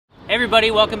Hey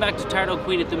everybody, welcome back to Turtle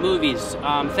Queen at the Movies.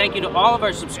 Thank you to all of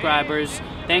our subscribers.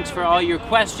 Thanks for all your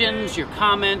questions, your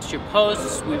comments, your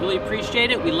posts. We really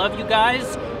appreciate it. We love you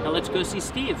guys. Now let's go see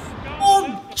Steve.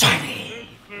 Oh, Johnny!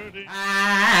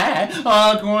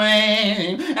 Oh,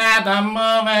 Queen at the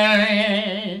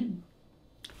movie.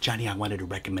 Johnny, I wanted to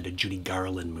recommend a Judy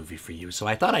Garland movie for you, so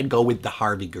I thought I'd go with The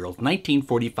Harvey Girls,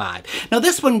 1945. Now,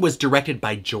 this one was directed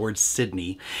by George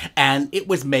Sidney, and it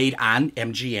was made on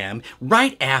MGM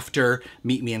right after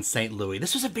Meet Me in St. Louis.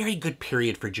 This was a very good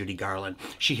period for Judy Garland.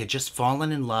 She had just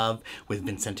fallen in love with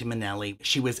Vincente Minnelli.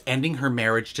 She was ending her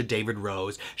marriage to David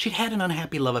Rose. She'd had an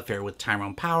unhappy love affair with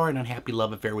Tyrone Power, an unhappy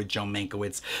love affair with Joan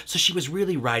Mankiewicz, so she was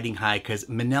really riding high because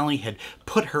Minnelli had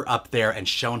put her up there and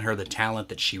shown her the talent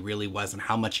that she really was and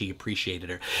how much he appreciated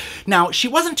her. Now, she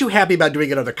wasn't too happy about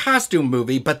doing another costume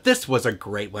movie, but this was a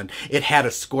great one. It had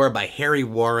a score by Harry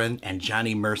Warren and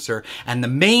Johnny Mercer, and the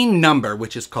main number,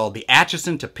 which is called the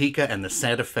Atchison, Topeka, and the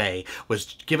Santa Fe,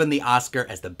 was given the Oscar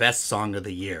as the best song of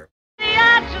the year.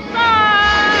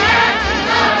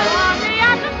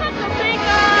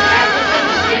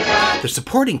 The The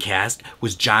supporting cast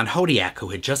was John Hodiak, who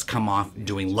had just come off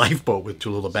doing Lifeboat with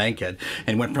Tallulah Bankhead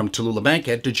and went from Tallulah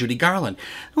Bankhead to Judy Garland.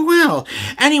 Well,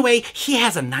 anyway, he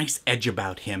has a nice edge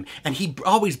about him, and he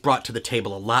always brought to the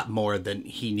table a lot more than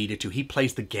he needed to. He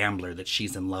plays the gambler that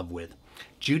she's in love with.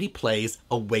 Judy plays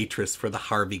a waitress for the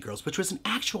Harvey Girls, which was an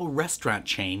actual restaurant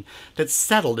chain that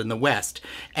settled in the West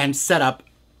and set up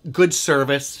good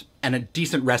service and a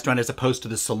decent restaurant as opposed to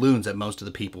the saloons that most of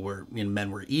the people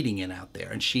men were eating in out there.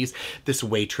 And she's this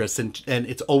waitress, and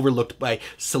it's overlooked by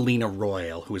Selena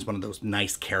Royal, who is one of those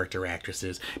nice character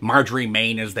actresses. Marjorie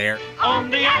Main is there. On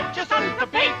the Atchison,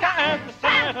 Topeka, and the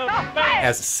Santa Fe.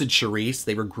 As Cyd Charisse,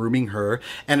 they were grooming her.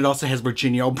 And it also has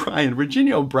Virginia O'Brien.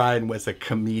 Virginia O'Brien was a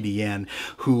comedian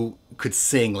who could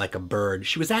sing like a bird.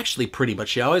 She was actually pretty, but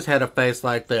she always had a face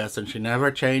like this, and she never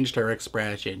changed her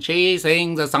expression. She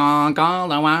sings a song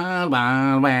called The Wild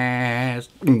Wild West.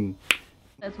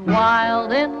 It's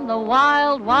wild in the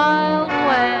wild, wild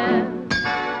west.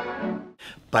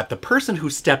 But the person who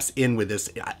steps in with this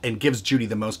and gives Judy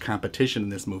the most competition in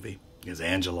this movie is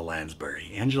Angela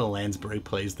Lansbury. Angela Lansbury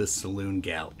plays the saloon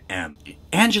gal. And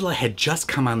Angela had just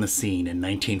come on the scene in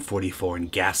 1944 in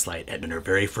Gaslight in her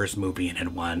very first movie and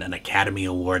had won an Academy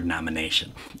Award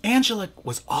nomination. Angela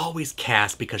was always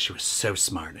cast because she was so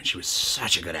smart and she was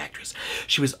such a good actress.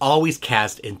 She was always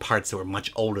cast in parts that were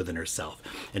much older than herself.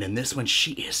 And in this one,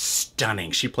 she is stunning.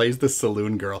 She plays the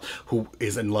saloon girl who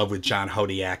is in love with John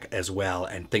Hodiak as well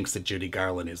and thinks that Judy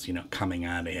Garland is, coming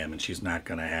on to him, and she's not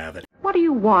going to have it. What do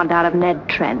you want out of Ned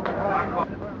Trent?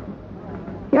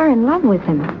 You're in love with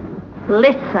him.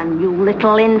 Listen, you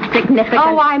little insignificant...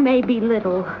 Oh, I may be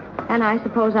little, and I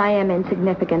suppose I am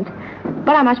insignificant.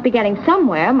 But I must be getting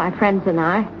somewhere, my friends and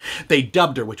I. They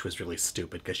dubbed her, which was really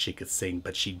stupid because she could sing,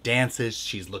 but she dances,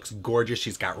 she looks gorgeous,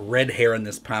 she's got red hair in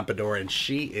this pompadour, and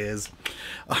she's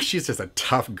just a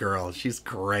tough girl. She's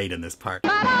great in this part.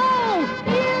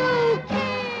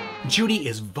 Judy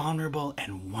is vulnerable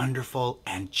and wonderful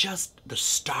and just the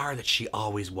star that she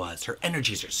always was. Her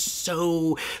energies are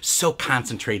so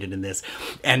concentrated in this.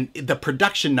 And the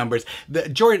production numbers,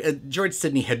 George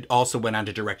Sidney had also went on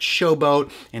to direct Showboat,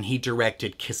 and he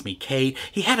directed Kiss Me Kate.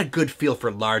 He had a good feel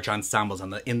for large ensembles.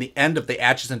 In the end of the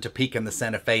Atchison, Topeka, and the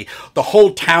Santa Fe, the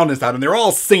whole town is out and they're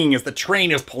all singing as the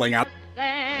train is pulling out.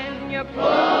 Then you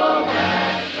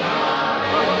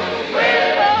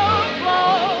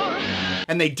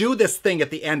And they do this thing at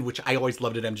the end, which I always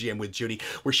loved at MGM with Judy,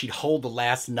 where she'd hold the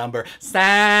last number,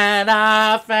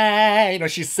 Santa Fe.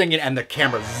 She's singing, and the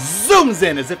camera zooms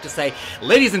in as if to say,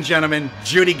 ladies and gentlemen,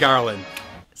 Judy Garland.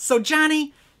 So,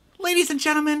 Johnny, ladies and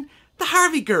gentlemen, the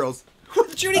Harvey Girls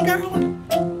with Judy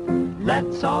Garland.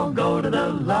 Let's all go to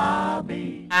the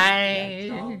lobby.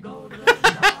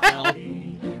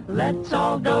 Let's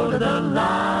all go to the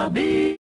lobby.